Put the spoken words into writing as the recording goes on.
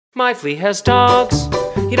My flea has dogs,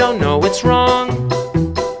 you don't know it's wrong.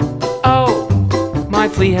 Oh, my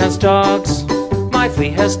flea has dogs, my flea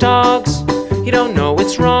has dogs, you don't know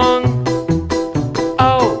it's wrong.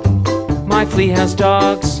 Oh, my flea has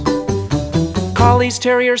dogs. Collies,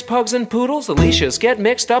 terriers, pugs, and poodles, the leashes get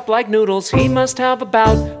mixed up like noodles. He must have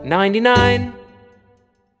about 99.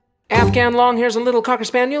 Afghan longhairs and little cocker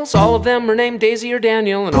spaniels, all of them are named Daisy or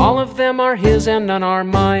Daniel, and all of them are his and none are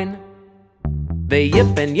mine. They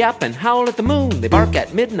yip and yap and howl at the moon. They bark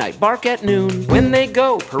at midnight, bark at noon, when they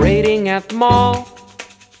go parading at the mall.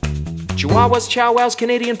 Chihuahuas, chow wows,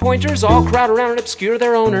 Canadian pointers all crowd around and obscure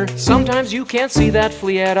their owner. Sometimes you can't see that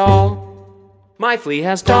flea at all. My flea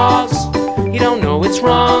has dogs, you don't know it's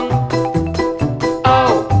wrong.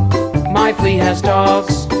 Oh, my flea has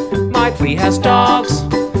dogs, my flea has dogs,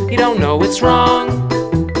 you don't know it's wrong.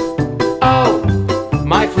 Oh,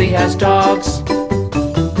 my flea has dogs.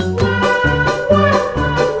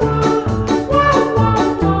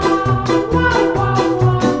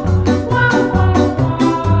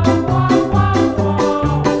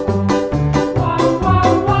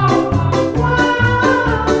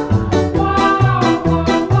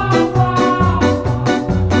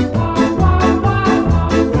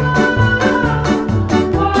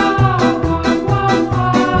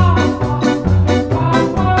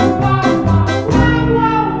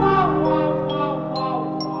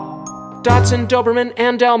 Dachshund, Doberman,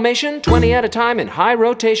 and Dalmatian, 20 at a time in high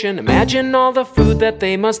rotation. Imagine all the food that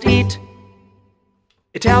they must eat.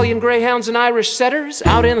 Italian greyhounds and Irish setters,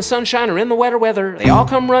 out in the sunshine or in the wetter weather, they all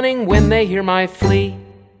come running when they hear my flea.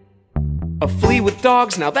 A flea with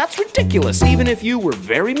dogs, now that's ridiculous. Even if you were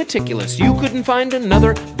very meticulous, you couldn't find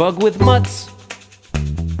another bug with mutts.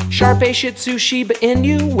 Shar-Pei, Shih Tzu, Shiba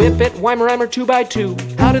Inu, Whippet, Weimaraner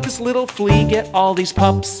 2x2. How did this little flea get all these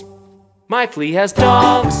pups? My flea has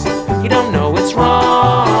dogs, you don't know it's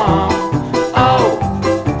wrong.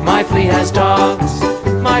 Oh, my flea has dogs,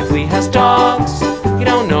 my flea has dogs, you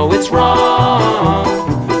don't know it's wrong.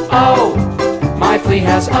 Oh, my flea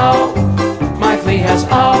has, oh, my flea has,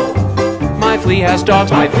 oh, my flea has dogs,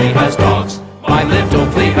 my flea has dogs, my little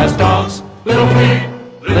flea has dogs. Little flea,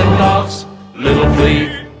 little dogs, little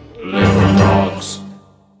flea.